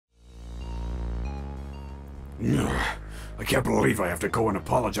Ugh, I can't believe I have to go and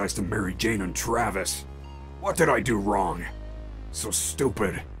apologize to Mary Jane and Travis. What did I do wrong? So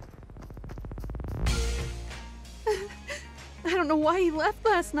stupid. I don't know why he left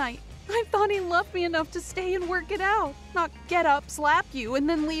last night. I thought he loved me enough to stay and work it out, not get up, slap you, and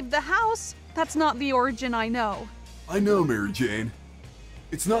then leave the house. That's not the Origin I know. I know, Mary Jane.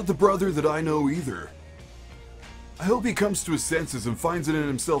 It's not the brother that I know either. I hope he comes to his senses and finds it in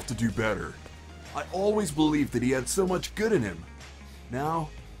himself to do better. I always believed that he had so much good in him. Now,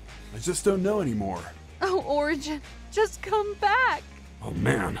 I just don't know anymore. Oh, Origin, just come back. Oh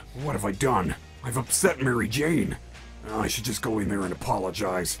man, what have I done? I've upset Mary Jane. I should just go in there and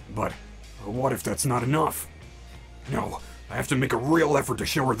apologize, but what if that's not enough? No, I have to make a real effort to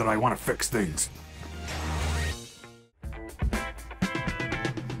show her that I want to fix things.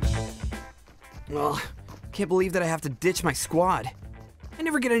 Well, can't believe that I have to ditch my squad. I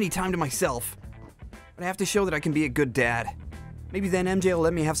never get any time to myself. But I have to show that I can be a good dad. Maybe then MJ will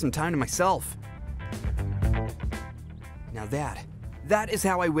let me have some time to myself. Now that is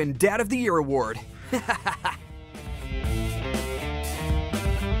how I win Dad of the Year award.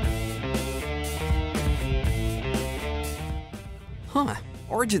 Huh,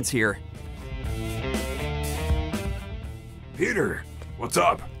 Origin's here. Peter, what's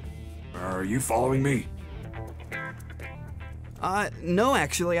up? Are you following me? No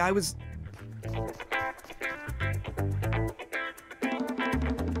actually, I was...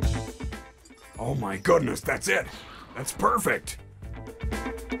 Oh my goodness, that's it! That's perfect!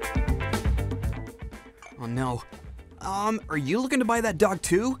 Oh no. Are you looking to buy that dog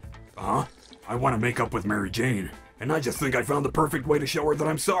too? Huh? I want to make up with Mary Jane, and I just think I found the perfect way to show her that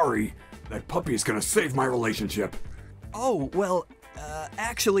I'm sorry. That puppy is gonna save my relationship. Oh, well,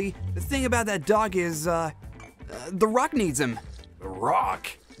 actually, the thing about that dog is, The Rock needs him. The Rock?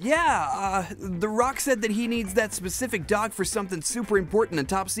 Yeah, The Rock said that he needs that specific dog for something super important and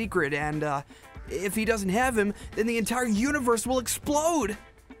top secret, and, if he doesn't have him, then the entire universe will explode!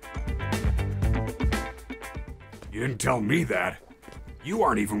 You didn't tell me that. You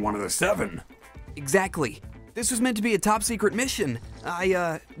aren't even one of the 7. Exactly. This was meant to be a top secret mission.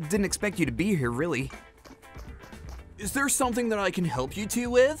 I, didn't expect you to be here, really. Is there something that I can help you two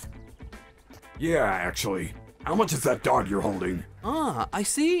with? Yeah, actually. How much is that dog you're holding? Ah, I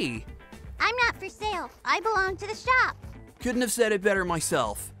see. I'm not for sale. I belong to the shop. Couldn't have said it better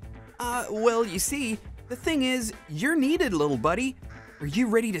myself. Well, you see, the thing is, you're needed, little buddy. Are you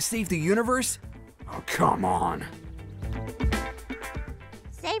ready to save the universe? Oh, come on.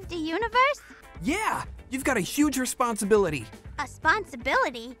 Save the universe? Yeah, you've got a huge responsibility. A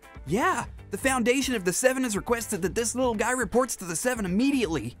sponsibility? Yeah, the foundation of the 7 has requested that this little guy reports to the 7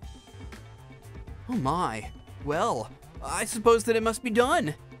 immediately. Oh my. Well, I suppose that it must be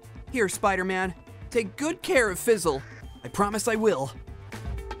done. Here, Spider-Man, take good care of Fizzle. I promise I will.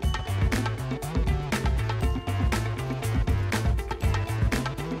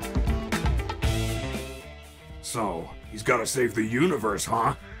 So, he's gotta save the universe,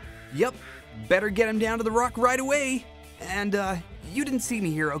 huh? Yep, better get him down to the Rock right away. And, you didn't see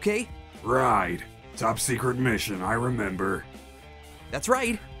me here, okay? Right. Top secret mission, I remember. That's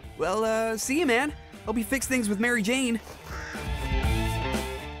right. Well, see you, man. Hope you fix things with Mary Jane.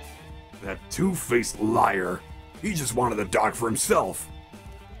 That two-faced liar. He just wanted the dog for himself.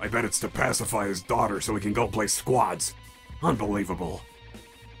 I bet it's to pacify his daughter so he can go play squads. Unbelievable.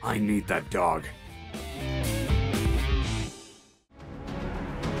 I need that dog.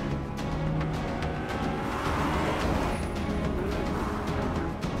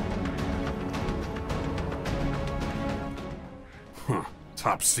 Huh.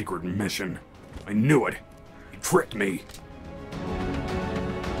 Top secret mission. I knew it. He tricked me.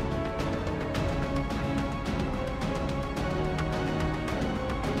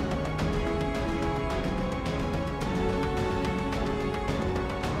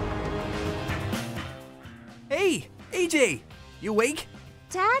 Hey, AJ, you awake?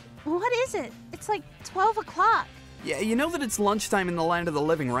 Dad, what is it? It's like 12 o'clock. Yeah, you know that it's lunchtime in the land of the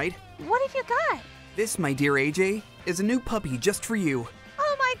living, right? What have you got? This, my dear AJ, is a new puppy just for you.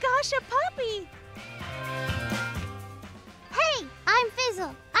 Oh my gosh, a puppy! Hey, I'm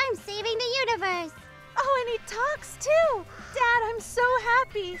Fizzle. I'm saving the universe. Oh, and he talks too! Dad, I'm so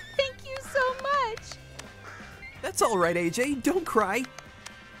happy. Thank you so much. That's all right, AJ. Don't cry.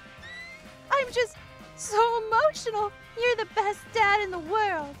 I'm just so emotional. You're the best dad in the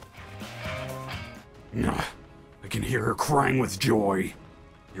world. Ugh, I can hear her crying with joy.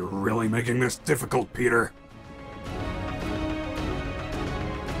 You're really making this difficult, Peter.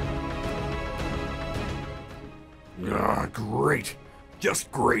 Great. Just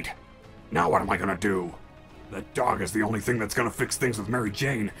great. Now what am I gonna do? That dog is the only thing that's gonna fix things with Mary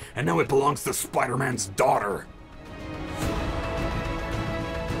Jane, and now it belongs to Spider-Man's daughter.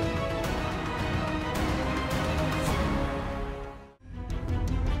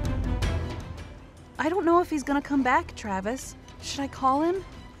 I don't know if he's gonna come back, Travis. Should I call him?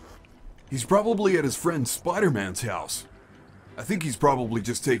 He's probably at his friend Spider-Man's house. I think he's probably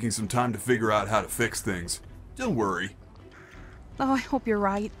just taking some time to figure out how to fix things. Don't worry. Oh, I hope you're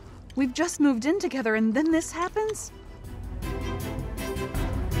right. We've just moved in together and then this happens?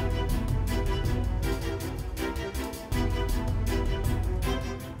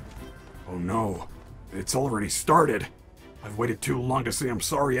 Oh no, it's already started. I've waited too long to say I'm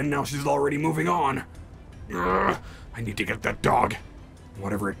sorry and now she's already moving on. Ugh, I need to get that dog.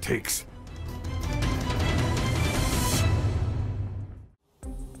 Whatever it takes.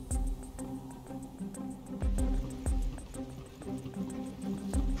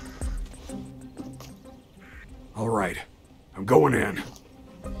 All right, I'm going in.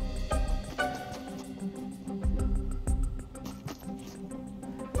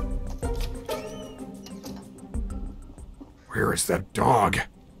 Where is that dog?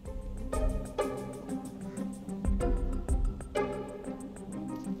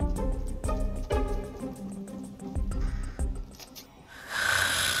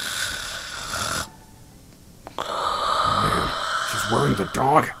 Man, she's wearing the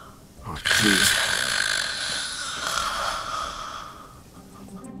dog? Oh, jeez.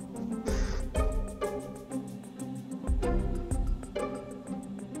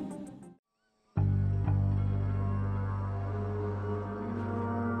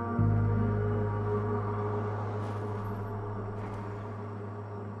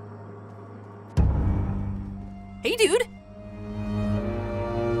 Hey, dude!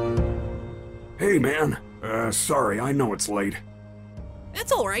 Hey, man. Sorry, I know it's late.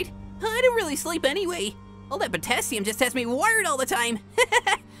 That's alright. I don't really sleep anyway. All that potassium just has me wired all the time.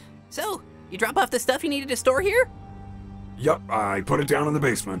 So, you drop off the stuff you needed to store here? Yup, I put it down in the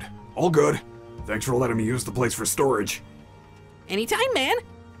basement. All good. Thanks for letting me use the place for storage. Anytime, man.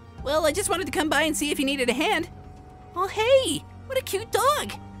 Well, I just wanted to come by and see if you needed a hand. Oh, hey! What a cute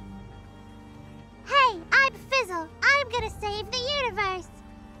dog! Hey, I'm Fizzle. I'm gonna save the universe.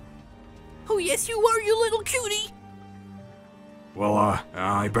 Oh, yes, you are, you little cutie! Well,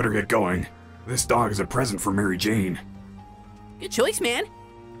 I better get going. This dog is a present for Mary Jane. Good choice, man.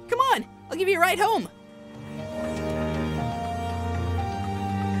 Come on, I'll give you a ride home.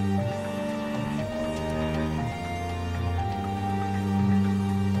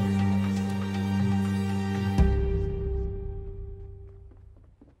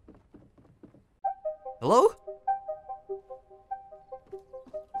 Hello?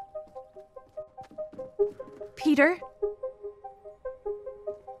 Peter?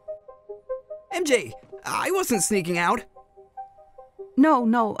 MJ, I wasn't sneaking out.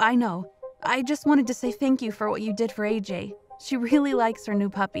 No, I know. I just wanted to say thank you for what you did for AJ. She really likes her new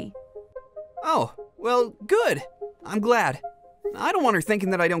puppy. Oh, well, good. I'm glad. I don't want her thinking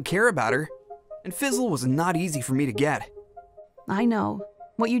that I don't care about her. And Fizzle was not easy for me to get. I know.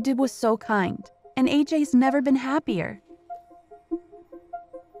 What you did was so kind. And AJ's never been happier.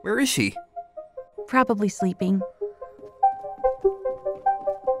 Where is she? Probably sleeping.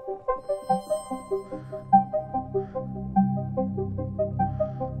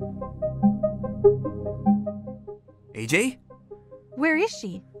 AJ? Where is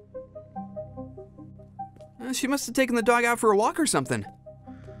she? She must have taken the dog out for a walk or something.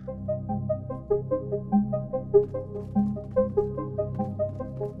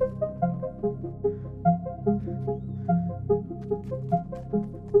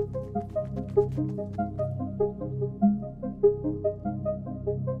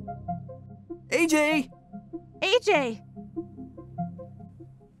 AJ! AJ!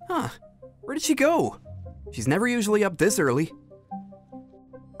 Huh. Where did she go? She's never usually up this early.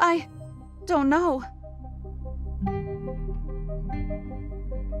 I don't know.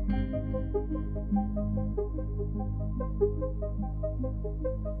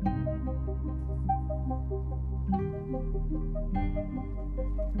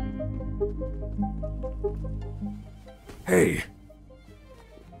 Hey,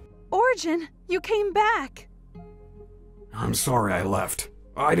 Origin, you came back. I'm sorry I left.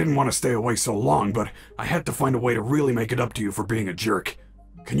 I didn't want to stay away so long, but I had to find a way to really make it up to you for being a jerk.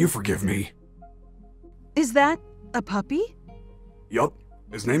 Can you forgive me? Is that a puppy? Yup,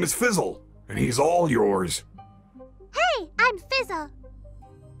 his name is Fizzle, and he's all yours. Hey, I'm Fizzle.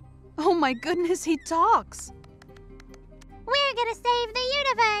 Oh my goodness, he talks. We're gonna save the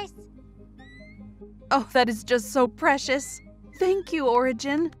universe. Oh, that is just so precious. Thank you,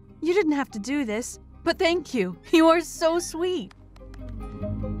 Origin. You didn't have to do this. But thank you. You are so sweet.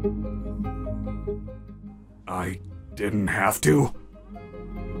 I didn't have to.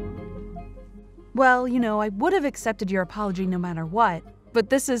 Well, you know, I would have accepted your apology no matter what, but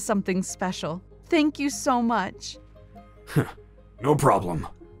this is something special. Thank you so much. No problem.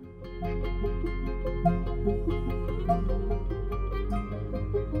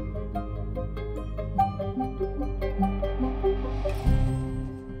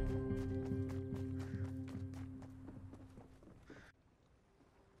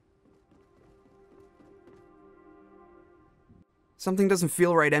 Something doesn't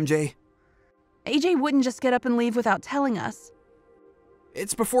feel right, MJ. AJ wouldn't just get up and leave without telling us.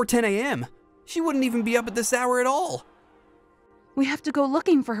 It's before 10 a.m. She wouldn't even be up at this hour at all. We have to go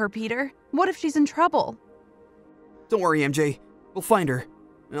looking for her, Peter. What if she's in trouble? Don't worry, MJ. We'll find her.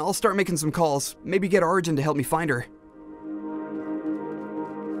 I'll start making some calls. Maybe get Origin to help me find her.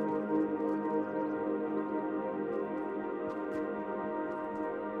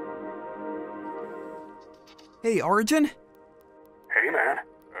 Hey, Origin? Hey, man.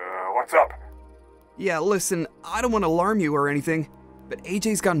 What's up? Yeah, listen, I don't want to alarm you or anything, but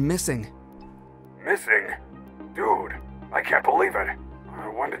AJ's gone missing. Missing? Dude, I can't believe it.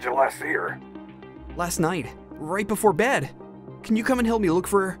 When did you last see her? Last night, right before bed. Can you come and help me look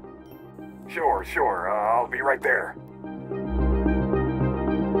for her? Sure. I'll be right there.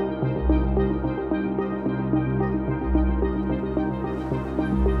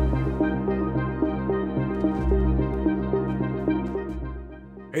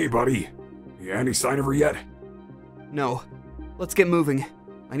 Hey, buddy. Yeah, any sign of her yet? No. Let's get moving.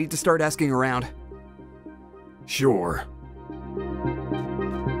 I need to start asking around. Sure.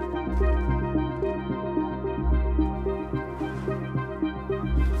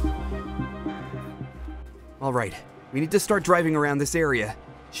 All right, we need to start driving around this area.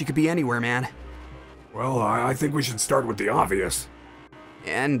 She could be anywhere, man. Well, I think we should start with the obvious.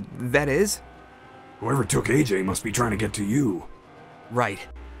 And that is? Whoever took AJ must be trying to get to you. Right.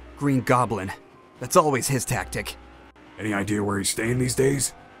 Green Goblin. That's always his tactic. Any idea where he's staying these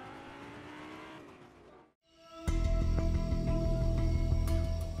days?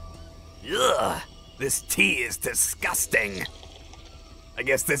 Ugh, this tea is disgusting. I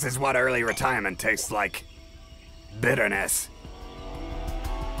guess this is what early retirement tastes like. Bitterness.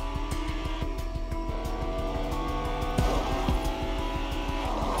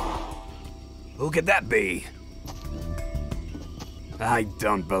 Who could that be? I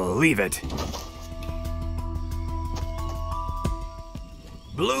don't believe it.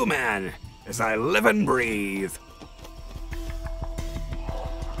 Blue Man, as I live and breathe.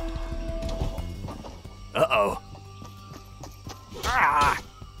 Uh-oh. Ah!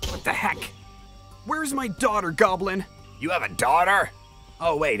 What the heck? Where's my daughter, Goblin? You have a daughter?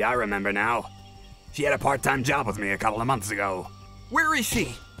 Oh wait, I remember now. She had a part-time job with me a couple of months ago. Where is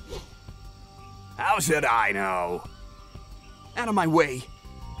she? How should I know? Out of my way.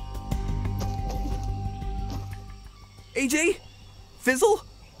 AJ? Fizzle?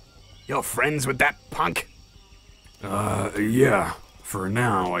 You're friends with that punk? Yeah. For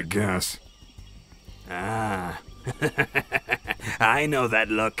now, I guess. Ah. I know that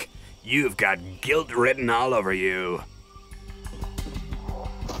look. You've got guilt written all over you.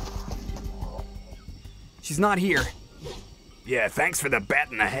 She's not here. Yeah, thanks for the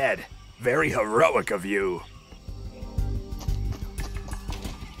bat in the head. Very heroic of you.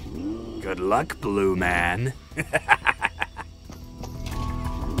 Good luck, Blue Man.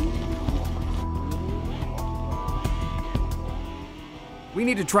 We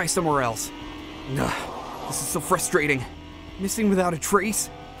need to try somewhere else. Ugh, this is so frustrating. Missing without a trace.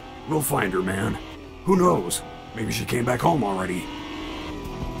 We'll find her, man. Who knows? Maybe she came back home already.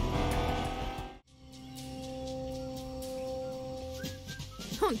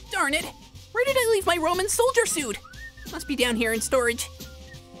 Oh, darn it! Where did I leave my Roman soldier suit? Must be down here in storage.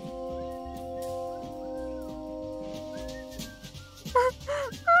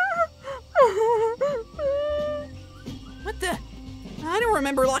 What the? I don't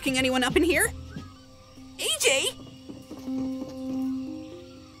remember locking anyone up in here. AJ?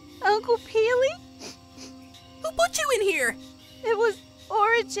 Uncle Peely? Who put you in here? It was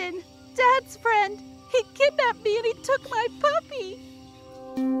Origin, Dad's friend. He kidnapped me and he took my puppy.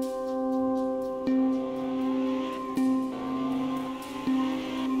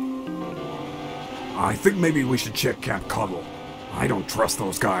 I think maybe we should check Camp Cuddle. I don't trust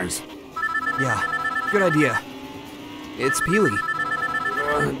those guys. Yeah, good idea. It's Peely.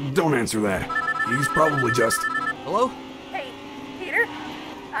 Don't answer that. He's probably just... Hello? Hey, Peter?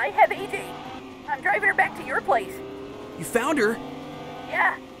 I have AJ. I'm driving her back to your place. You found her?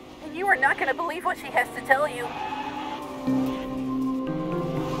 Yeah, and you are not gonna believe what she has to tell you.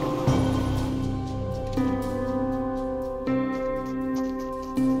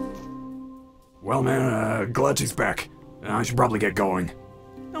 Well, man, glad she's back. I should probably get going.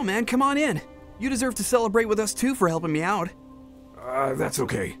 Oh man, come on in. You deserve to celebrate with us too for helping me out. That's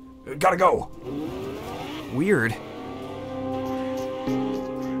okay. Gotta go. Weird.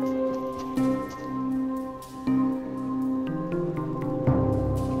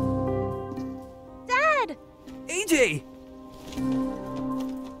 Dad! AJ!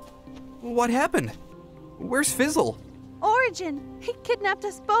 What happened? Where's Fizzle? Origin! He kidnapped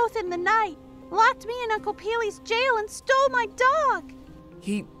us both in the night, locked me in Uncle Peely's jail, and stole my dog!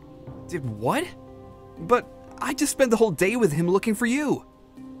 He did what? But I just spent the whole day with him looking for you.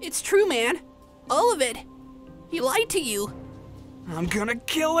 It's true, man. All of it. He lied to you. I'm gonna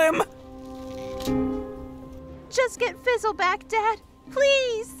kill him! Just get Fizzle back, Dad.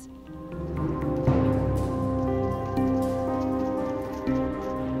 Please!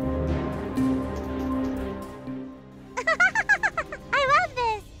 I love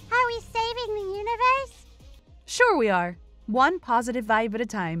this! Are we saving the universe? Sure we are. One positive vibe at a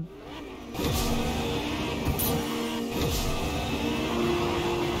time.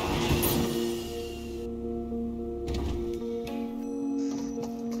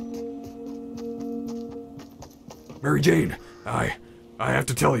 Mary Jane, I have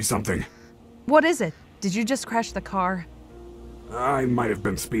to tell you something. What is it? Did you just crash the car? I might have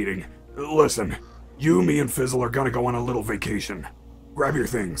been speeding. Listen, you, me, and Fizzle are gonna go on a little vacation. Grab your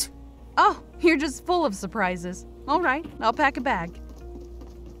things. Oh, you're just full of surprises. All right, I'll pack a bag.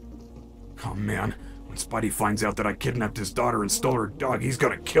 Oh man, when Spidey finds out that I kidnapped his daughter and stole her dog, he's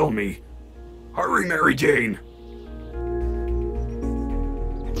gonna kill me. Hurry, Mary Jane!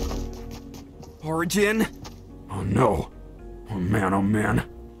 Origin? Oh no. Oh man, oh man.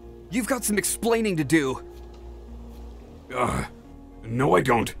 You've got some explaining to do. No I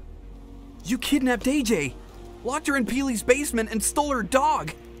don't. You kidnapped AJ, locked her in Peely's basement, and stole her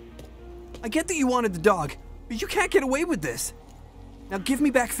dog. I get that you wanted the dog, but you can't get away with this. Now give me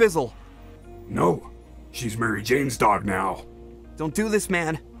back Fizzle. No, she's Mary Jane's dog now. Don't do this,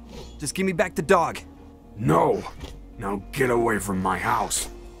 man. Just give me back the dog. No. Now get away from my house.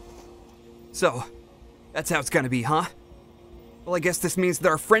 So, that's how it's gonna be, huh? Well, I guess this means that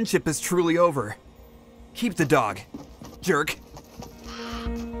our friendship is truly over. Keep the dog, jerk.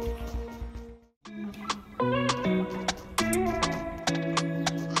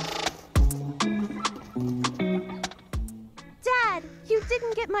 Dad, you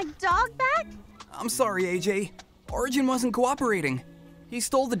didn't get my dog back? I'm sorry, AJ. Origin wasn't cooperating. He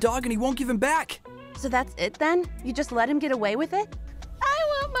stole the dog and he won't give him back. So that's it then? You just let him get away with it? I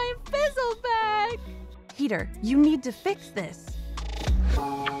want my Fizzle back! Peter, you need to fix this.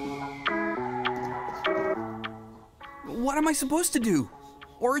 What am I supposed to do?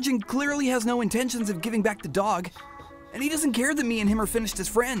 Origin clearly has no intentions of giving back the dog, and he doesn't care that me and him are finished as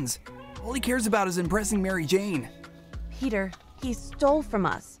friends. All he cares about is impressing Mary Jane. Peter, he stole from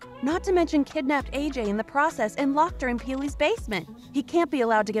us. Not to mention kidnapped AJ in the process and locked her in Peely's basement. He can't be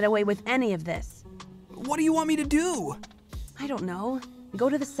allowed to get away with any of this. What do you want me to do? I don't know. Go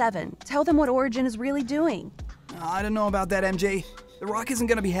to the 7. Tell them what Origin is really doing. I don't know about that, MJ. The Rock isn't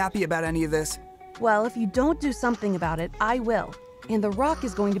gonna be happy about any of this. Well, if you don't do something about it, I will. And The Rock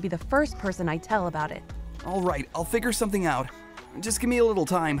is going to be the first person I tell about it. All right, I'll figure something out. Just give me a little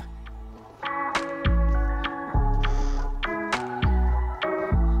time.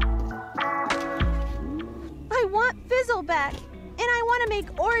 I want Fizzle back, and I want to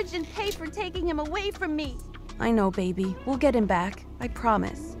make Origin pay for taking him away from me. I know, baby. We'll get him back. I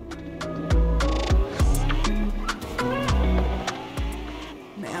promise.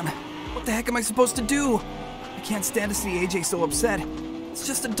 Man, what the heck am I supposed to do? I can't stand to see AJ so upset. It's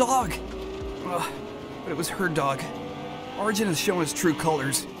just a dog. Ugh, but it was her dog. Origin has shown his true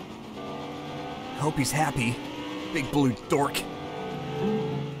colors. I hope he's happy. Big blue dork.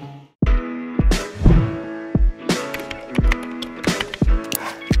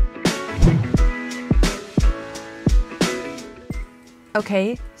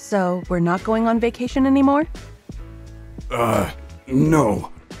 Okay, so we're not going on vacation anymore?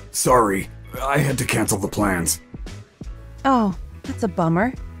 No. Sorry. I had to cancel the plans. Oh, that's a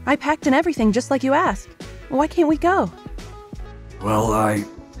bummer. I packed and everything just like you asked. Why can't we go? Well, I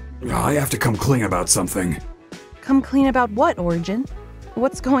have to come clean about something. Come clean about what, Origin?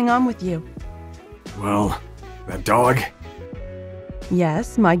 What's going on with you? Well, that dog?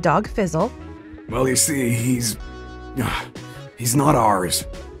 Yes, my dog Fizzle. Well, you see, he's not ours.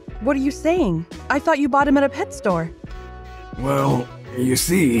 What are you saying? I thought you bought him at a pet store. Well, You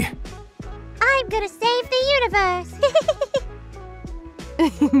see, I'm gonna save the universe.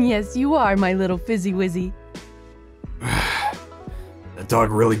 Yes, you are, my little fizzy wizzy. that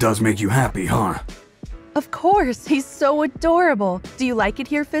dog really does make you happy, huh? Of course, he's so adorable. Do you like it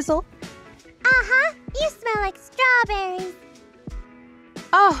here, Fizzle? Uh-huh. You smell like strawberries.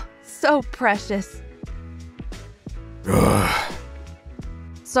 Oh, so precious. Ugh.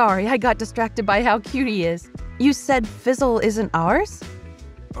 Sorry, I got distracted by how cute he is. You said Fizzle isn't ours?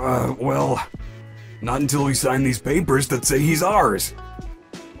 Well, not until we sign these papers that say he's ours.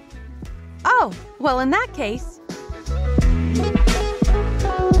 Oh, well, in that case.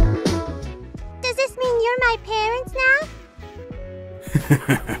 Does this mean you're my parents now?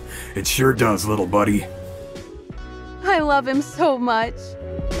 It sure does, little buddy. I love him so much.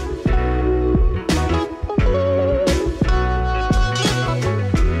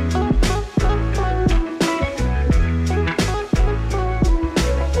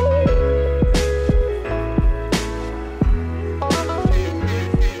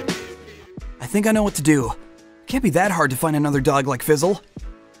 I think I know what to do. Can't be that hard to find another dog like Fizzle.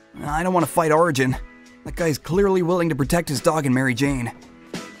 I don't want to fight Origin. That guy's clearly willing to protect his dog and Mary Jane.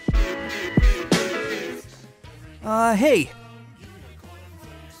 Hey.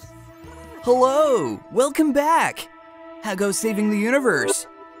 Hello, welcome back. How goes saving the universe?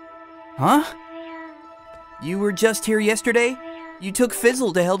 Huh? You were just here yesterday? You took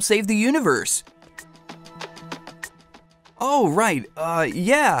Fizzle to help save the universe. Oh, right,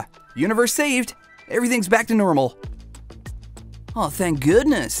 yeah. Universe saved. Everything's back to normal. Oh, thank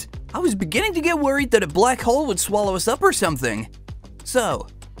goodness. I was beginning to get worried that a black hole would swallow us up or something. So,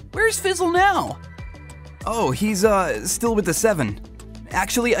 where's Fizzle now? Oh, he's, still with the Seven.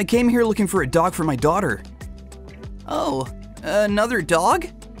 Actually, I came here looking for a dog for my daughter. Oh, another dog?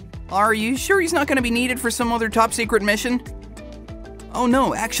 Are you sure he's not gonna be needed for some other top secret mission? Oh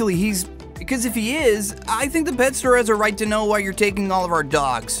no, actually because if he is, I think the pet store has a right to know why you're taking all of our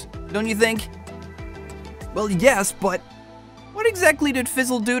dogs. Don't you think? Well, yes, but what exactly did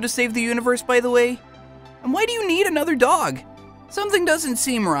Fizzle do to save the universe, by the way? And why do you need another dog? Something doesn't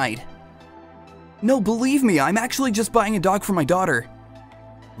seem right. No, believe me, I'm actually just buying a dog for my daughter.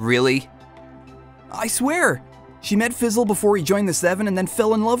 Really? I swear. She met Fizzle before he joined the Seven and then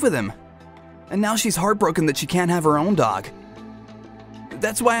fell in love with him. And now she's heartbroken that she can't have her own dog.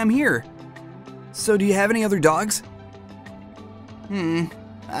 That's why I'm here. So do you have any other dogs?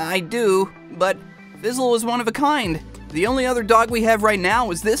 I do, but Fizzle was one of a kind. The only other dog we have right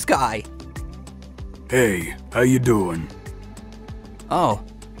now is this guy. Hey, how you doing? Oh,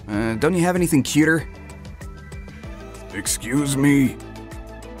 don't you have anything cuter? Excuse me?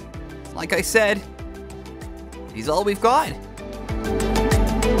 Like I said, he's all we've got.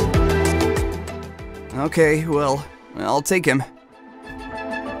 Okay, well, I'll take him.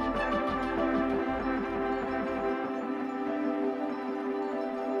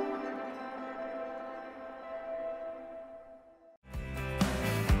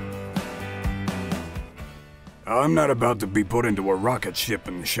 I'm not about to be put into a rocket ship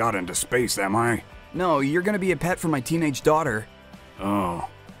and shot into space, am I? No, you're gonna be a pet for my teenage daughter. Oh,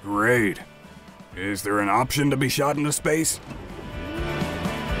 great. Is there an option to be shot into space?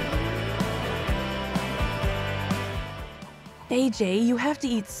 AJ, you have to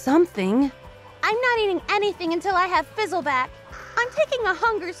eat something. I'm not eating anything until I have Fizzle back. I'm taking a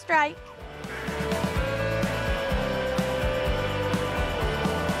hunger strike.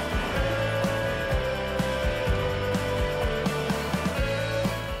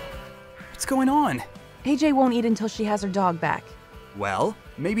 What's going on? AJ won't eat until she has her dog back. Well,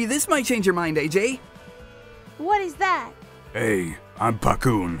 maybe this might change your mind, AJ. What is that? Hey, I'm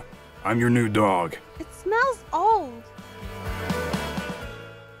Pacoon. I'm your new dog. It smells old.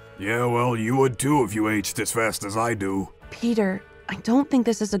 Yeah, well, you would too if you aged as fast as I do. Peter, I don't think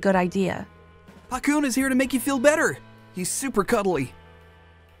this is a good idea. Pacoon is here to make you feel better. He's super cuddly.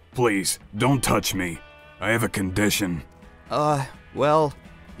 Please, don't touch me. I have a condition. Well,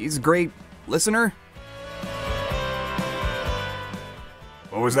 he's a great listener.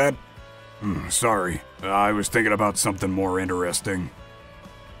 What was that? Sorry. I was thinking about something more interesting.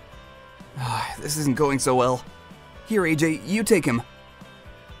 This isn't going so well. Here, AJ, you take him.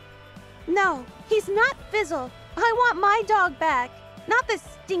 No, he's not Fizzle. I want my dog back, not this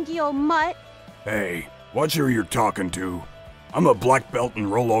stinky old mutt. Hey, watch who you're talking to. I'm a black belt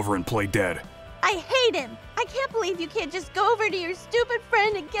and roll over and play dead. I hate him. I can't believe you can't just go over to your stupid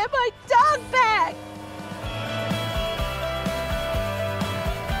friend and get my dog back.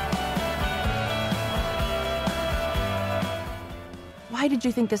 Why did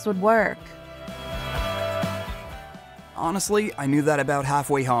you think this would work? Honestly, I knew that about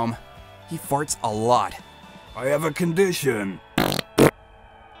halfway home. He farts a lot. I have a condition.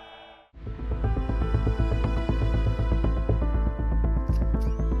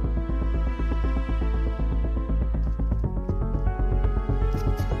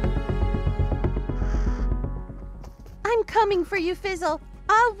 I'm coming for you, Fizzle.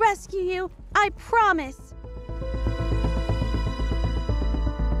 I'll rescue you. I promise.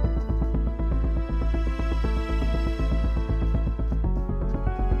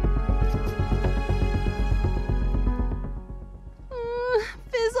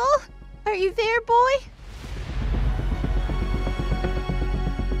 Fizzle? Are you there, boy?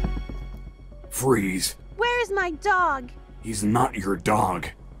 Freeze. Where's my dog? He's not your dog.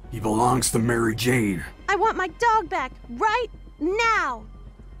 He belongs to Mary Jane. I want my dog back right now.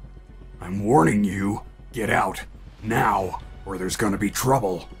 I'm warning you. Get out. Now, or there's gonna be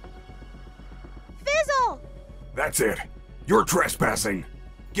trouble. Fizzle! That's it. You're trespassing.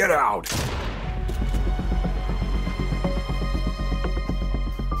 Get out.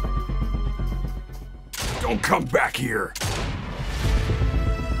 Don't come back here.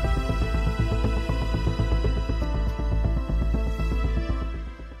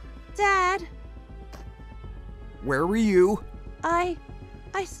 Dad, Where were you? I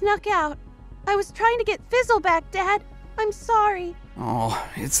snuck out. I was trying to get Fizzle back, Dad. I'm sorry. Oh,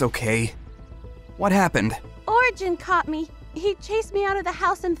 it's okay. What happened? Origin caught me. He chased me out of the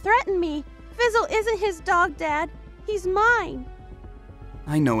house and threatened me. Fizzle isn't his dog, Dad. He's mine.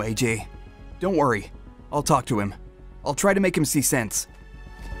 I know, AJ. Don't worry. I'll talk to him. I'll try to make him see sense.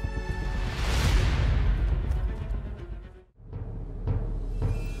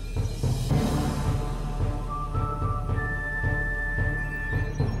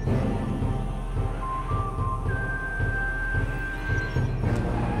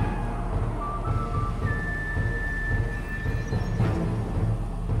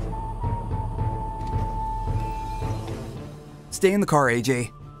 Stay in the car,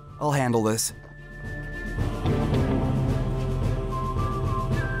 AJ. I'll handle this.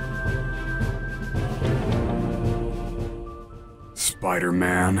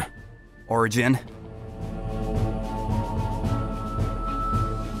 Spider-Man. Origin.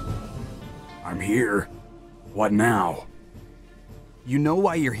 I'm here. What now? You know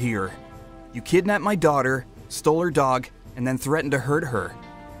why you're here. You kidnapped my daughter, stole her dog, and then threatened to hurt her.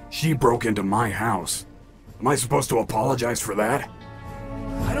 She broke into my house. Am I supposed to apologize for that?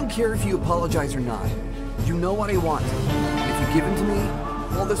 I don't care if you apologize or not. You know what I want. And if you give in to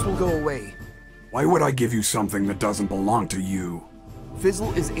me, all this will go away. Why would I give you something that doesn't belong to you?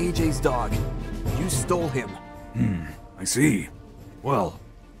 Fizzle is AJ's dog. You stole him. I see. Well,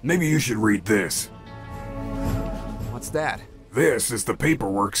 maybe you should read this. What's that? This is the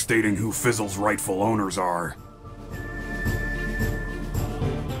paperwork stating who Fizzle's rightful owners are.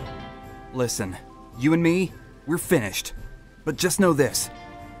 Listen, you and me, we're finished. But just know this.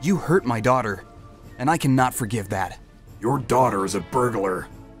 You hurt my daughter, and I cannot forgive that. Your daughter is a burglar.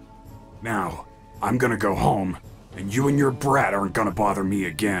 Now, I'm gonna go home, and you and your brat aren't gonna bother me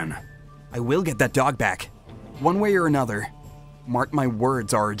again. I will get that dog back. One way or another. Mark my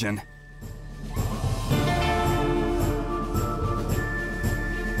words, Origin.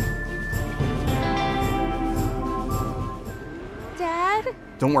 Dad?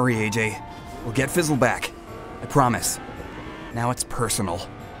 Don't worry, AJ. We'll get Fizzle back. I promise. Now it's personal.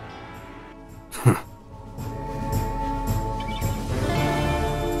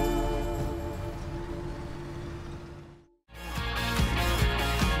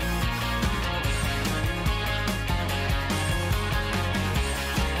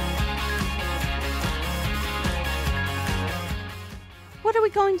 What are we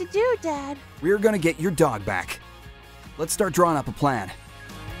going to do, Dad? We're gonna get your dog back. Let's start drawing up a plan.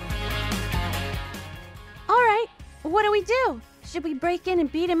 All right, what do we do? Should we break in and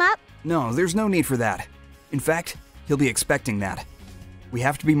beat him up? No, there's no need for that. In fact, he'll be expecting that. We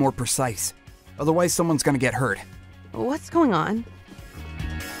have to be more precise. Otherwise, someone's gonna get hurt. What's going on?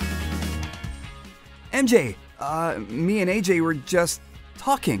 MJ, me and AJ were just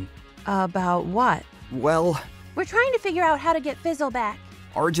talking. About what? Well, We're trying to figure out how to get Fizzle back.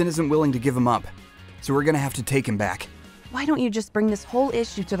 Origin isn't willing to give him up, so we're gonna have to take him back. Why don't you just bring this whole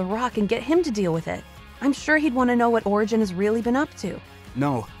issue to The Rock and get him to deal with it? I'm sure he'd want to know what Origin has really been up to.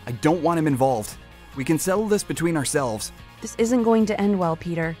 No, I don't want him involved. We can settle this between ourselves. This isn't going to end well,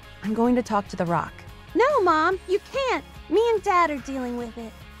 Peter. I'm going to talk to The Rock. No, Mom, you can't. Me and Dad are dealing with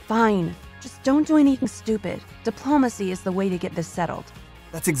it. Fine. Just don't do anything stupid. Diplomacy is the way to get this settled.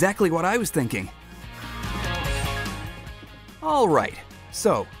 That's exactly what I was thinking. All right,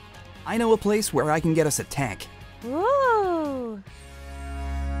 so I know a place where I can get us a tank. Ooh.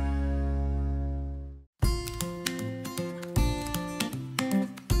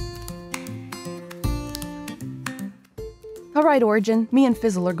 All right, Origin. Me and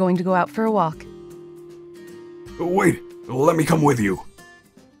Fizzle are going to go out for a walk. Wait, let me come with you.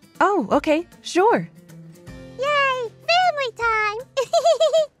 Oh, okay. Sure. Yay! Family time!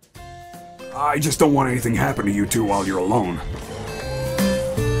 I just don't want anything happen to you two while you're alone.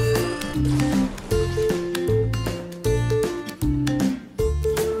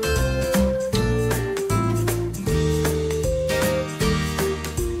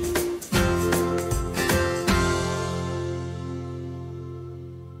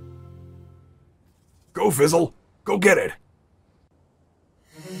 Go, Fizzle. Go get it.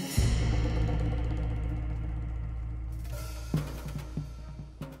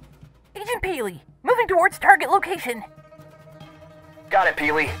 Agent Peely, moving towards target location. Got it,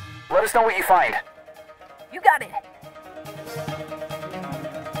 Peely. Let us know what you find. You got it.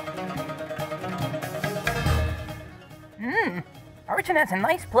 Origin has a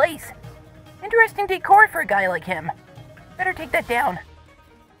nice place. Interesting decor for a guy like him. Better take that down.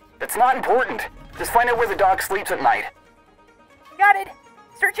 It's not important. Just find out where the dog sleeps at night. Got it.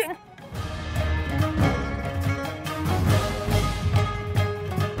 Searching.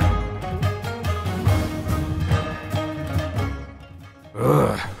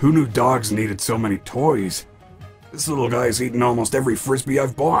 Ugh, who knew dogs needed so many toys? This little guy's eaten almost every frisbee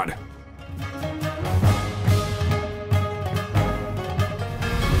I've bought.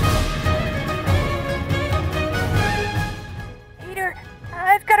 Peter,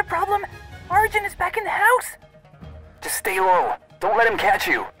 I've got a problem. Origin is back in the house. Just stay low. Don't let him catch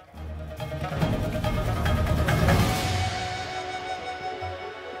you.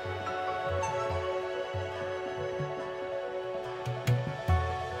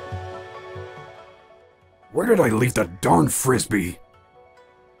 Where did I leave that darn frisbee?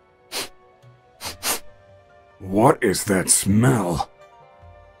 What is that smell?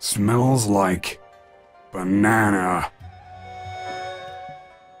 Smells like banana.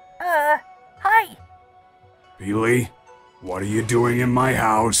 Hi. Peely, what are you doing in my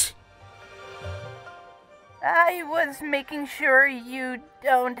house? I was making sure you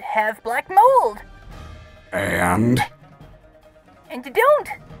don't have black mold. And? And you don't.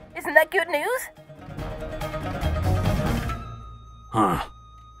 Isn't that good news? Huh.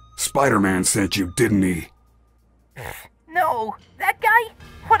 Spider-Man sent you, didn't he? No, that guy?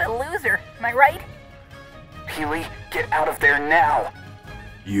 What a loser, am I right? Peely, get out of there now.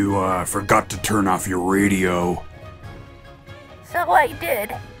 You, forgot to turn off your radio. So I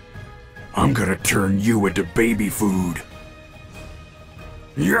did. I'm gonna turn you into baby food.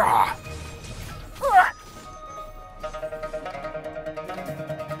 Yeah! Ugh.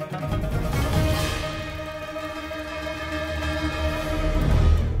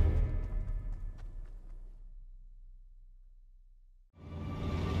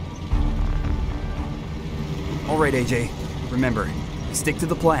 All right, AJ. Remember, stick to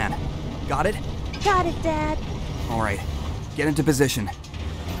the plan. Got it? Got it, Dad. All right. Get into position.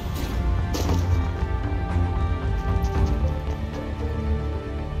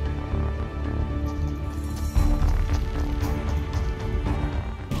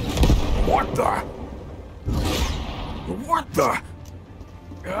 What the? What the?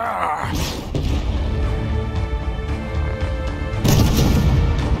 Ah!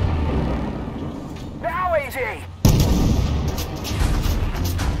 Now, AJ!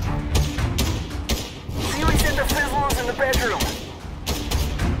 Peely said the Fizzle is in the bedroom.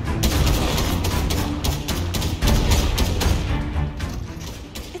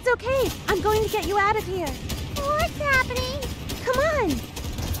 It's okay. I'm going to get you out of here. What's happening? Come on.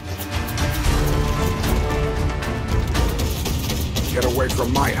 Get away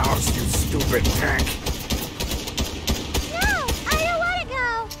from my house, you stupid tank! No, I don't want to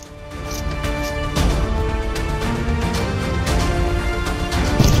go.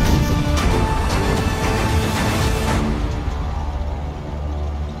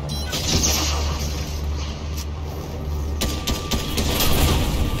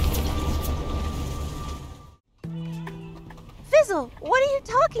 Fizzle, what are you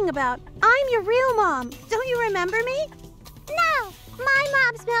talking about? I'm your real mom. Don't you remember me? No, my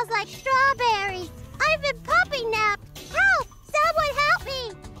mom smells like strawberries. I've been puppy napped. Help! Someone help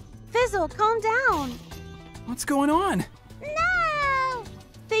me! Fizzle, calm down. What's going on? No!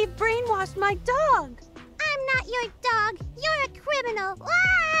 They've brainwashed my dog. I'm not your dog. You're a criminal.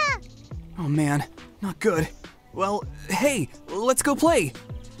 Ah! Oh man, not good. Well, hey, let's go play.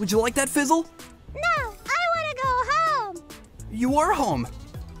 Would you like that, Fizzle? No, I want to go home. You are home.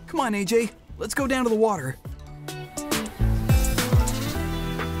 Come on, AJ. Let's go down to the water.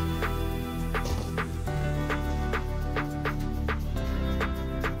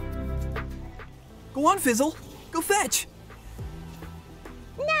 Go on, Fizzle. Go fetch.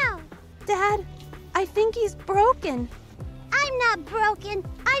 No, Dad, I think he's broken. I'm not broken.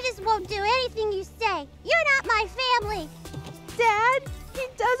 I just won't do anything you say. You're not my family. Dad, he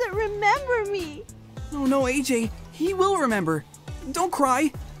doesn't remember me. Oh no, AJ. He will remember. Don't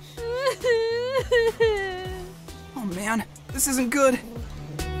cry. Oh man, this isn't good.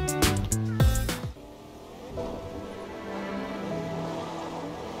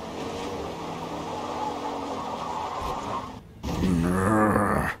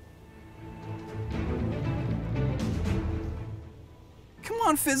 Come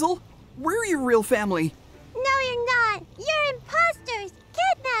on, Fizzle. We're your real family. No, you're not. You're imposters,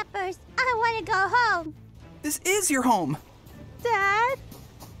 kidnappers. I want to go home. This is your home. Dad?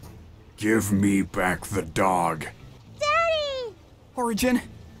 Give me back the dog. Daddy! Origin,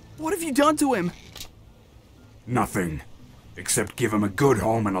 what have you done to him? Nothing. Except give him a good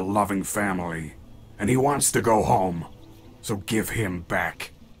home and a loving family. And he wants to go home. So give him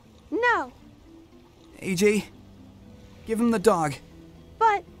back. No, AJ, give him the dog.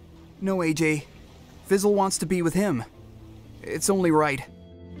 but No, AJ. Fizzle wants to be with him. It's only right.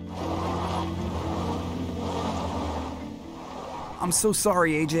 I'm so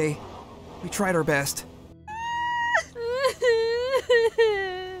sorry, AJ. We tried our best.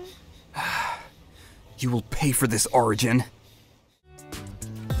 You will pay for this, Origin.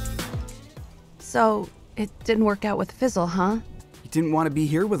 So, it didn't work out with Fizzle, huh? You didn't want to be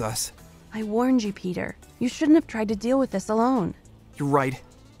here with us. I warned you, Peter. You shouldn't have tried to deal with this alone. You're right,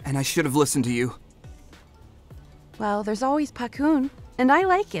 and I should have listened to you. Well, there's always Pakun, and I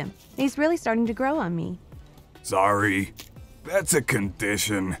like him. He's really starting to grow on me. Sorry. That's a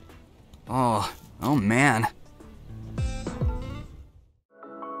condition. Oh man.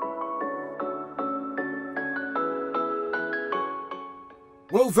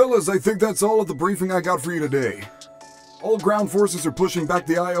 Well, fellas, I think that's all of the briefing I got for you today. All ground forces are pushing back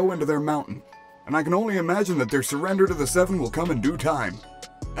the IO into their mountain, and I can only imagine that their surrender to the Seven will come in due time.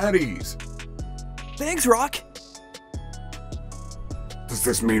 At ease. Thanks, Rock. Does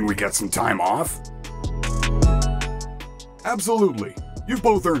this mean we get some time off? Absolutely. You've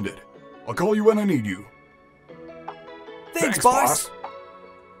both earned it. I'll call you when I need you. Thanks, boss.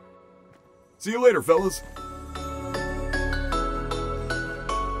 See you later, fellas.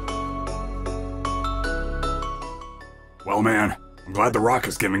 Well, man, I'm glad the Rock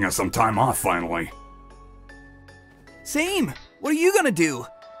is giving us some time off finally. Same. What are you gonna do?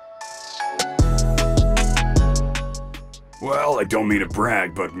 Well, I don't mean to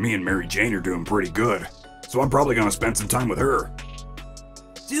brag, but me and Mary Jane are doing pretty good. So I'm probably gonna spend some time with her.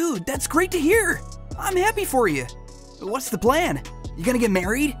 Dude, that's great to hear. I'm happy for you. What's the plan? You gonna get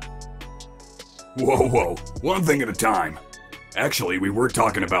married? Whoa, one thing at a time. Actually, we were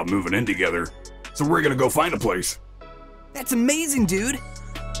talking about moving in together, so we're gonna go find a place. That's amazing, dude.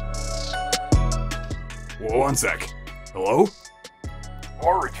 Whoa, one sec. Hello?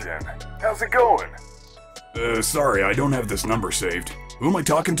 Origin, how's it going? Sorry, I don't have this number saved. Who am I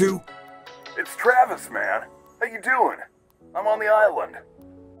talking to? It's Travis, man. How you doing? I'm on the island.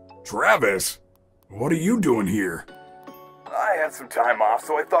 Travis? What are you doing here? I had some time off,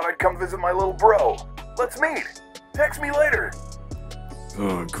 so I thought I'd come visit my little bro. Let's meet. Text me later.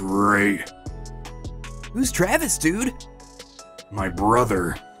 Oh, great. Who's Travis, dude? My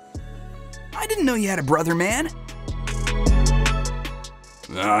brother. I didn't know you had a brother, man.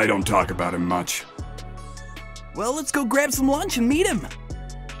 I don't talk about him much. Well, let's go grab some lunch and meet him.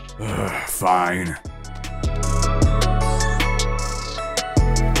 Fine.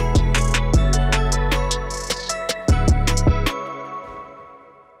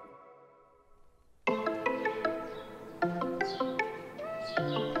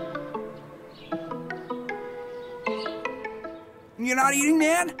 You're not eating,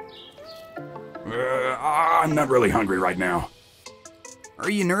 Dad? I'm not really hungry right now. Are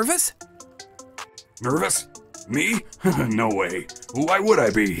you nervous? Nervous? Me? No way. Why would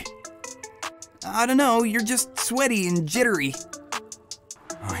I be? I don't know, you're just sweaty and jittery.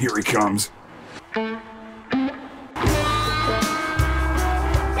 Here he comes.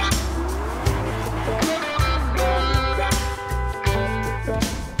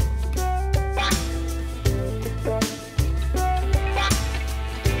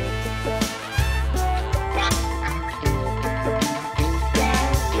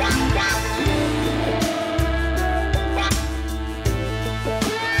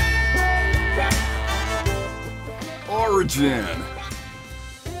 Origin.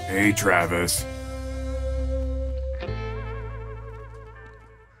 Hey, Travis.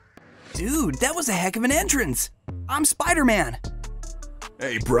 Dude, that was a heck of an entrance. I'm Spider-Man.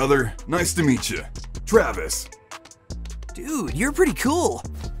 Hey, brother. Nice to meet you. Travis. Dude, you're pretty cool.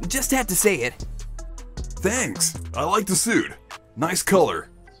 Just had to say it. Thanks. I like the suit. Nice color.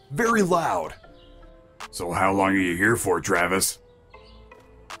 Very loud. So how long are you here for, Travis?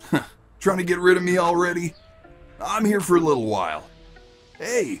 Trying to get rid of me already? I'm here for a little while.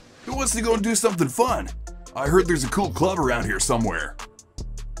 Hey, who wants to go and do something fun? I heard there's a cool club around here somewhere.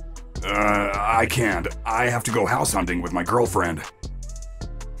 I can't. I have to go house hunting with my girlfriend.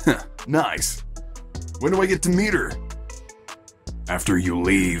 Nice. When do I get to meet her? After you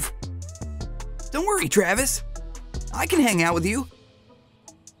leave. Don't worry, Travis. I can hang out with you.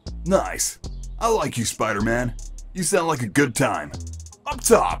 Nice. I like you, Spider-Man. You sound like a good time. Up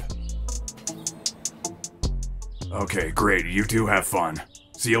top! Okay, great. You two have fun.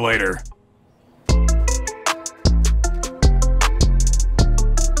 See you later.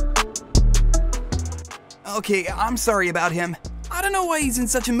 Okay, I'm sorry about him. I don't know why he's in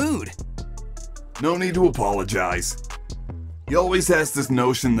such a mood. No need to apologize. He always has this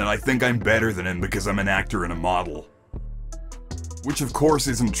notion that I think I'm better than him because I'm an actor and a model. Which of course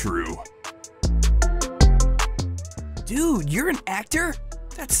isn't true. Dude, you're an actor?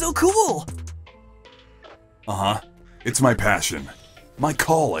 That's so cool! Uh-huh. It's my passion. My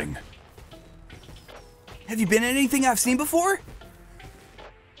calling. Have you been in anything I've seen before?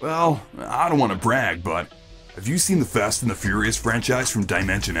 Well, I don't want to brag, but have you seen the Fast and the Furious franchise from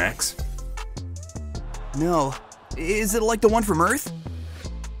Dimension X? No. Is it like the one from Earth?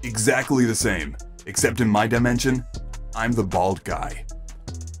 Exactly the same, except in my dimension, I'm the bald guy.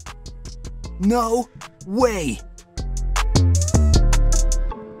 No way!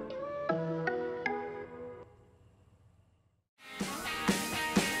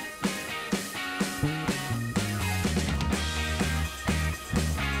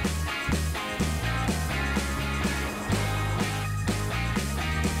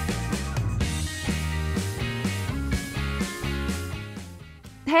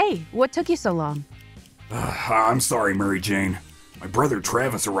 Hey, what took you so long? I'm sorry, Mary Jane. My brother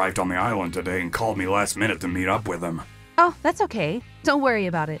Travis arrived on the island today and called me last minute to meet up with him. Oh, that's okay. Don't worry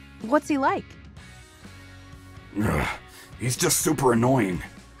about it. What's he like? He's just super annoying.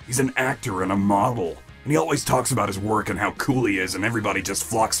 He's an actor and a model, and he always talks about his work and how cool he is, and everybody just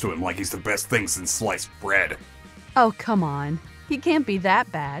flocks to him like he's the best thing since sliced bread. Oh, come on. He can't be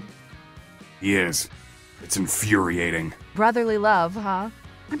that bad. He is. It's infuriating. Brotherly love, huh?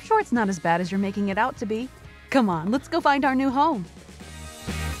 I'm sure it's not as bad as you're making it out to be. Come on, let's go find our new home.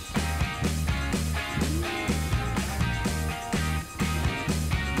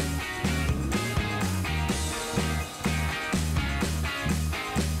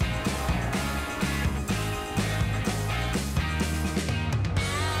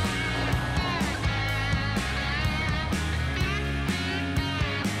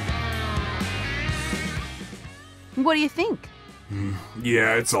 What do you think?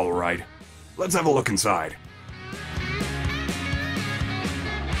 Yeah, it's alright. Let's have a look inside.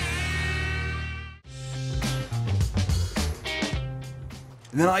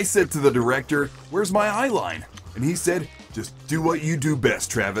 And then I said to the director, "Where's my eyeline?" And he said, "Just do what you do best,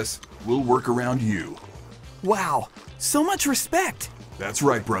 Travis. We'll work around you." Wow, so much respect! That's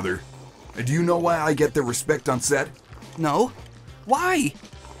right, brother. And do you know why I get the respect on set? No? Why?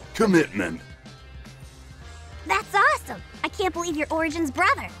 Commitment. That's awesome. I can't believe you're Origin's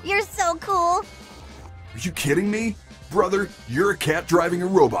brother. You're so cool. Are you kidding me? Brother, you're a cat driving a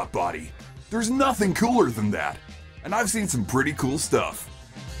robot body. There's nothing cooler than that. And I've seen some pretty cool stuff.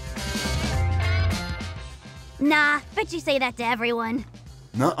 Nah, bet you say that to everyone.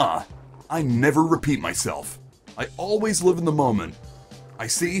 Nuh-uh. I never repeat myself. I always live in the moment. I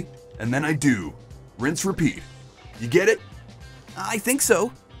see, and then I do. Rinse, repeat. You get it? I think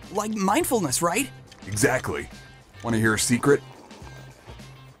so. Like mindfulness, right? Exactly. Want to hear a secret?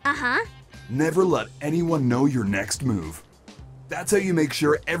 Uh-huh. Never let anyone know your next move. That's how you make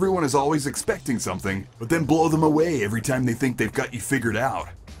sure everyone is always expecting something, but then blow them away every time they think they've got you figured out.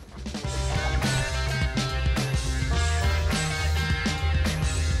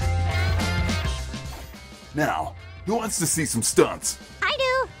 Now, who wants to see some stunts? I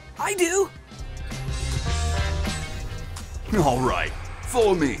do. I do! Alright,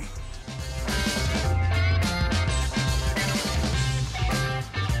 follow me.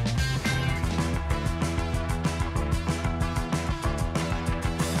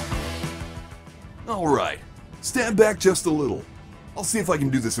 Alright, stand back just a little. I'll see if I can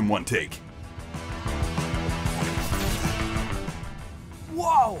do this in one take.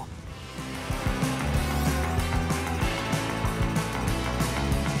 Whoa!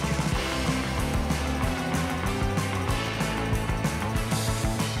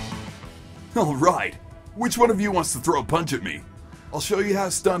 Alright, Which one of you wants to throw a punch at me? I'll show you how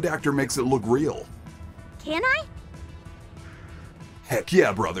a stunt actor makes it look real. Can I? Heck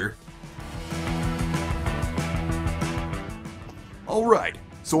yeah, brother. Alright,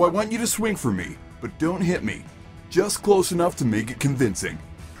 so I want you to swing for me, but don't hit me. Just close enough to make it convincing.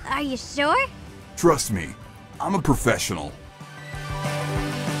 Are you sure? Trust me, I'm a professional.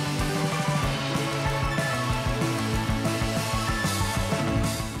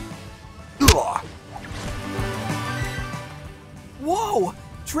 Ugh. Whoa!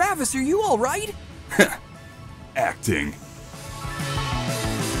 Travis, are you alright? Acting.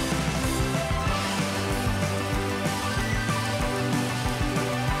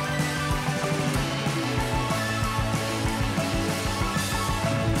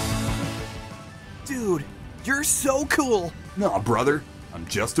 Dude, you're so cool! Nah, brother, I'm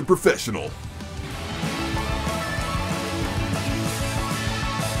just a professional.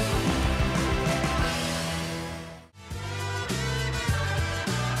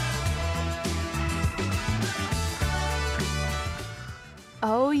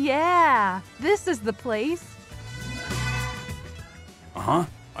 Oh yeah, this is the place. Uh-huh.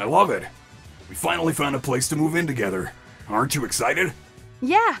 I love it. We finally found a place to move in together. Aren't you excited?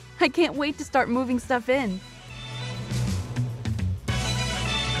 Yeah, I can't wait to start moving stuff in.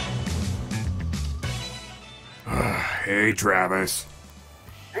 Hey, Travis.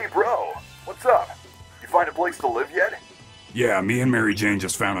 Hey, bro, what's up? You find a place to live yet? Yeah, me and Mary Jane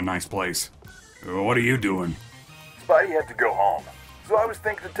just found a nice place. What are you doing? Spidey had to go home, so I was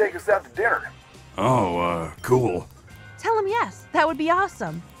thinking to take us out to dinner. Oh, cool. Tell him yes, that would be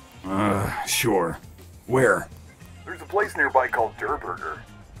awesome. Sure. Where? There's a place nearby called Der Burger.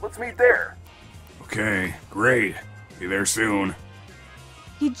 Let's meet there. Okay, great. Be there soon.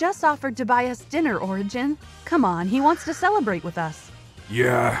 He just offered to buy us dinner, Origin. Come on, he wants to celebrate with us.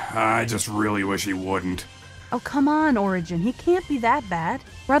 Yeah, I just really wish he wouldn't. Oh, come on, Origin, he can't be that bad.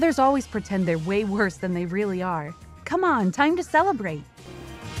 Brothers always pretend they're way worse than they really are. Come on, time to celebrate.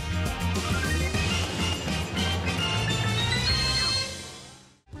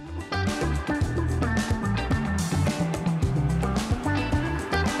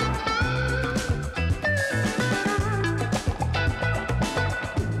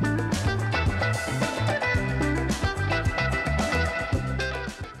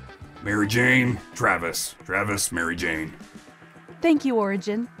 Mary Jane, Travis. Travis, Mary Jane. Thank you,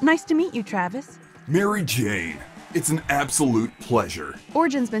 Origin. Nice to meet you, Travis. Mary Jane, it's an absolute pleasure.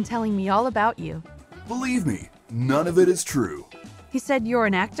 Origin's been telling me all about you. Believe me, none of it is true. He said you're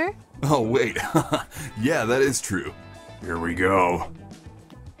an actor? Oh, wait. Yeah, that is true. Here we go.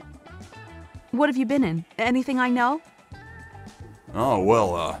 What have you been in? Anything I know? Oh,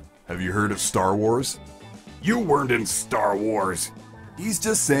 well, have you heard of Star Wars? You weren't in Star Wars. He's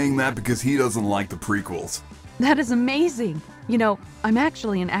just saying that because he doesn't like the prequels. That is amazing. You know, I'm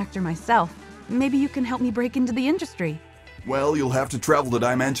actually an actor myself. Maybe you can help me break into the industry. Well, you'll have to travel to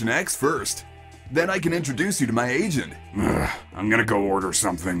Dimension X first. Then I can introduce you to my agent. I'm gonna go order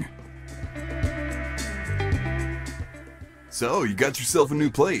something. So, you got yourself a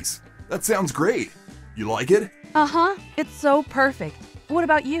new place. That sounds great. You like it? Uh-huh. It's so perfect. What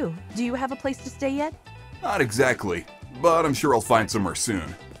about you? Do you have a place to stay yet? Not exactly, but I'm sure I'll find somewhere soon.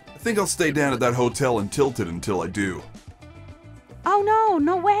 I think I'll stay down at that hotel in Tilted until I do. Oh no,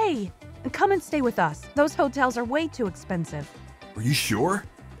 no way. Come and stay with us. Those hotels are way too expensive. Are you sure?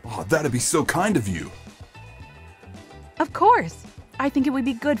 Oh, that'd be so kind of you. Of course. I think it would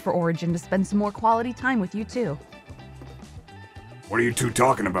be good for Origin to spend some more quality time with you too. What are you two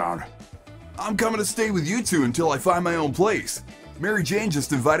talking about? I'm coming to stay with you two until I find my own place. Mary Jane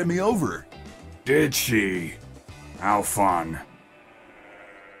just invited me over. Did she? How fun.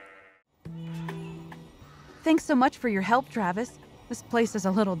 Thanks so much for your help, Travis. This place is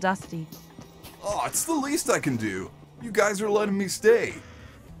a little dusty. Oh, it's the least I can do. You guys are letting me stay.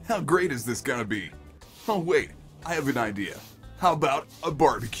 How great is this gonna be? Oh wait, I have an idea. How about a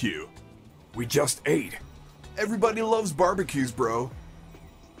barbecue? We just ate. Everybody loves barbecues, bro.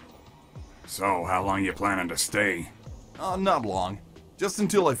 So, how long you planning to stay? Not long. Just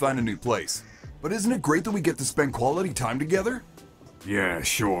until I find a new place. But isn't it great that we get to spend quality time together? Yeah,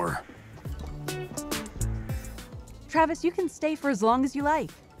 sure. Travis, you can stay for as long as you like.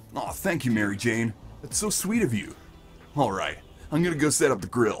 Aw, thank you, Mary Jane. That's so sweet of you. Alright, I'm gonna go set up the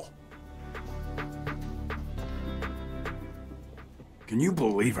grill. Can you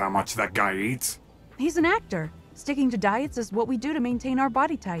believe how much that guy eats? He's an actor. Sticking to diets is what we do to maintain our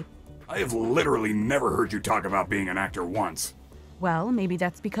body type. I have literally never heard you talk about being an actor once. Well, maybe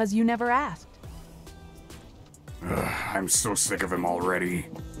that's because you never asked. I'm so sick of him already.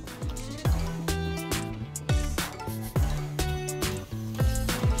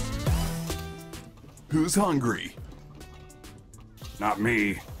 Who's hungry? Not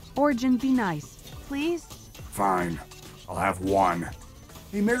me. Origin, be nice. Please? Fine. I'll have one.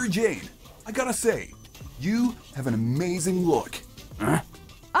 Hey, Mary Jane, I gotta say, you have an amazing look. Huh?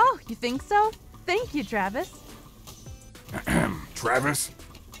 Oh, you think so? Thank you, Travis. Travis?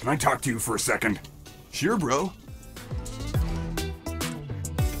 Can I talk to you for a second? Sure, bro.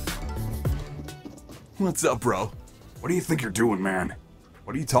 What's up, bro? What do you think you're doing, man?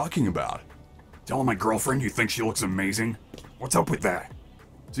 What are you talking about? Telling my girlfriend you think she looks amazing? What's up with that?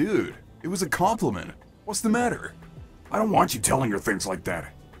 Dude, it was a compliment. What's the matter? I don't want you telling her things like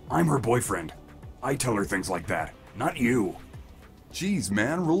that. I'm her boyfriend. I tell her things like that, not you. Jeez,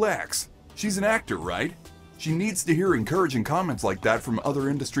 man, relax. She's an actor, right? She needs to hear encouraging comments like that from other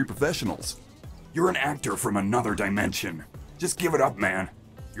industry professionals. You're an actor from another dimension. Just give it up, man.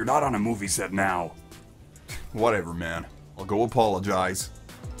 You're not on a movie set now. Whatever, man. I'll go apologize.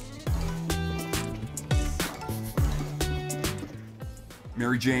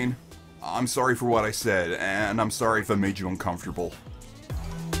 Mary Jane, I'm sorry for what I said, and I'm sorry if I made you uncomfortable.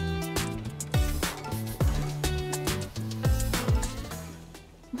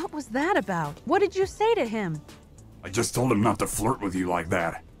 What was that about? What did you say to him? I just told him not to flirt with you like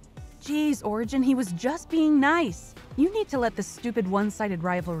that. Geez, Origin, he was just being nice. You need to let this stupid one-sided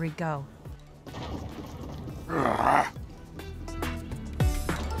rivalry go. Ugh.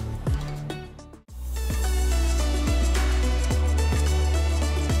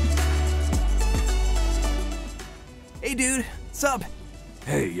 Hey, dude. Sup?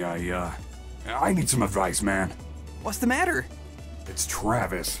 Hey, I need some advice, man. What's the matter? It's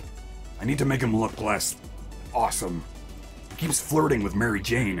Travis. I need to make him look less awesome. He keeps flirting with Mary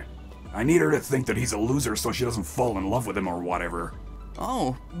Jane. I need her to think that he's a loser so she doesn't fall in love with him or whatever.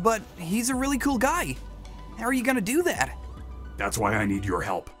 Oh, but he's a really cool guy. How are you gonna do that? That's why I need your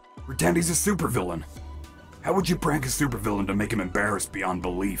help. Pretend he's a supervillain. How would you prank a supervillain to make him embarrassed beyond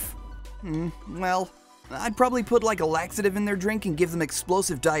belief? Well, I'd probably put like a laxative in their drink and give them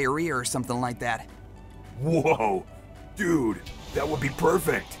explosive diarrhea or something like that. Whoa! Dude, that would be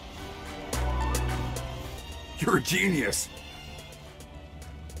perfect! You're a genius!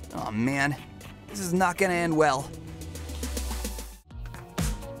 Oh man, this is not gonna end well.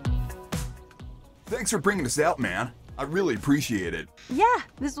 Thanks for bringing us out, man. I really appreciate it. Yeah,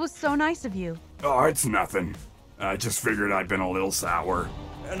 this was so nice of you. Oh, it's nothing. I just figured I'd been a little sour,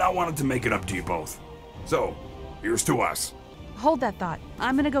 and I wanted to make it up to you both. So, here's to us. Hold that thought.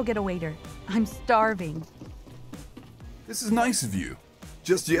 I'm gonna go get a waiter. I'm starving. This is nice of you.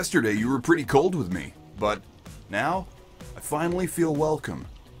 Just yesterday you were pretty cold with me, but now I finally feel welcome.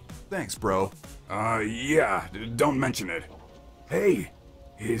 Thanks, bro. Yeah, don't mention it. Hey,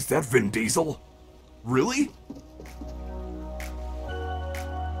 is that Vin Diesel? Really?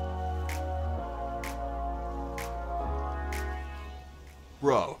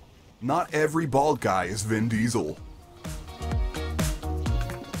 Bro, not every bald guy is Vin Diesel.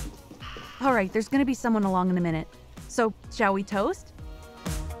 All right, there's gonna be someone along in a minute. So, shall we toast?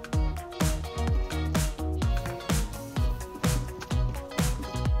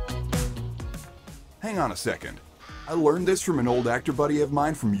 Hang on a second. I learned this from an old actor buddy of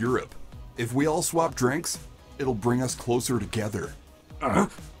mine from Europe. If we all swap drinks, it'll bring us closer together.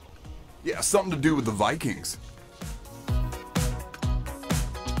 Yeah, something to do with the Vikings.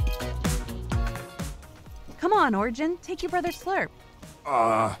 Come on, Origin, take your brother's slurp.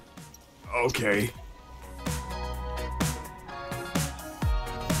 Okay.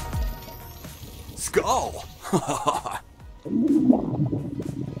 Skull!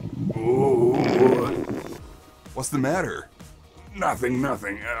 Ooh. What's the matter? Nothing.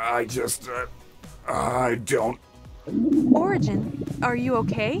 I don't. Origin, are you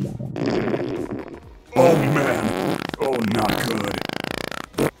okay? Oh man. Oh, not good.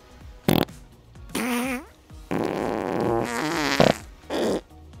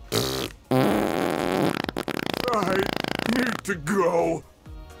 I need to go.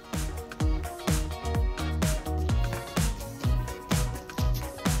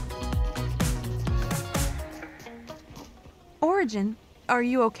 Origin, are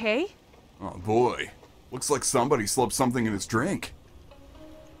you okay? Oh boy. Looks like somebody slipped something in his drink.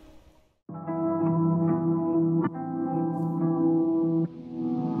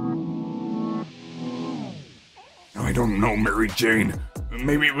 I don't know, Mary Jane.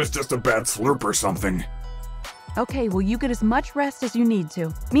 Maybe it was just a bad slurp or something. Okay, well, you get as much rest as you need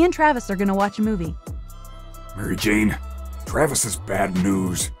to. Me and Travis are gonna watch a movie. Mary Jane, Travis is bad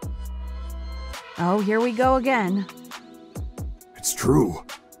news. Oh, here we go again. It's true.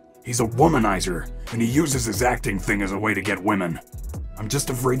 He's a womanizer, and he uses his acting thing as a way to get women. I'm just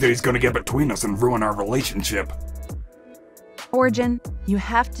afraid that he's gonna get between us and ruin our relationship. Origin, you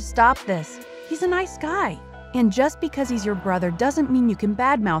have to stop this. He's a nice guy. And just because he's your brother doesn't mean you can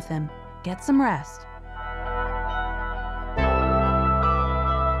badmouth him. Get some rest.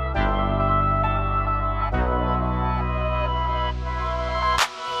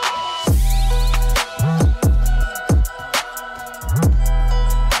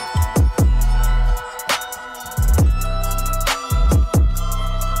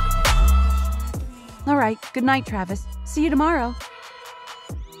 All right, good night, Travis. See you tomorrow.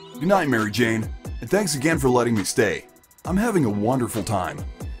 Good night, Mary Jane, and thanks again for letting me stay. I'm having a wonderful time.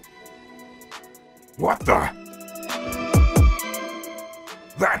 What the?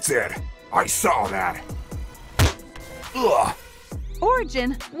 That's it. I saw that. Ugh.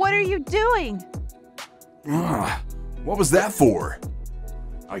 Origin, what are you doing? Ugh. What was that for?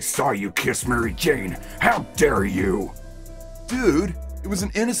 I saw you kiss Mary Jane. How dare you? Dude, it was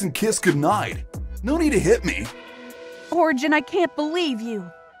an innocent kiss goodnight. No need to hit me. Origin, I can't believe you.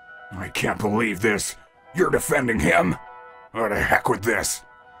 I can't believe this. You're defending him? Oh, to heck with this.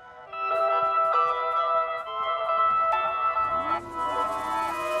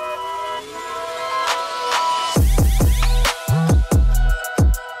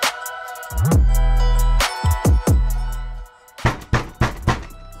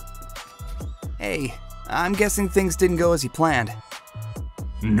 Hey, I'm guessing things didn't go as you planned.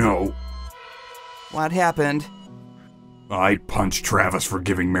 No. What happened? I punched Travis for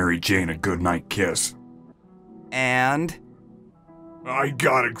giving Mary Jane a goodnight kiss. And? I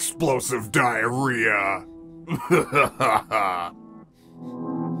got explosive diarrhea.